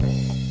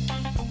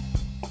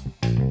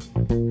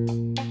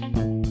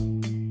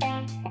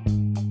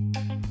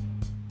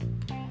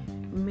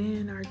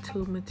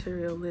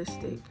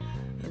materialistic,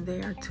 and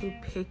they are too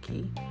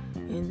picky.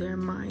 In their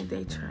mind,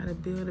 they try to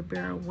build a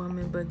better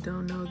woman, but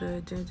don't know the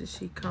agenda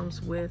she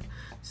comes with.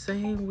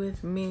 Same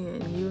with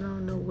men. You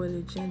don't know what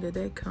agenda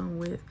they come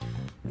with.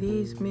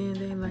 These men,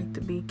 they like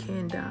to be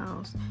Ken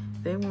dolls.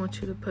 They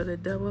want you to put a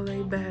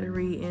AA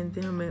battery in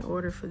them in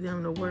order for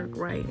them to work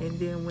right. And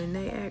then when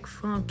they act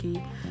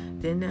funky,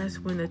 then that's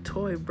when the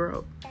toy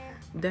broke.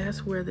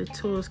 That's where the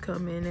tools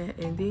come in at.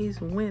 And these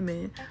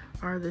women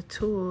are the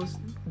tools.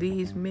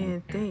 These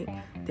men think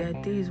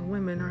that these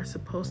women are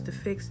supposed to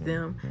fix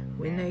them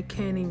when they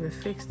can't even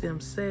fix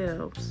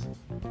themselves.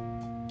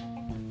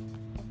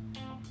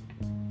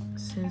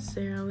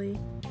 Sincerely,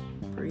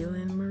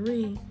 Breland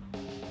Marie.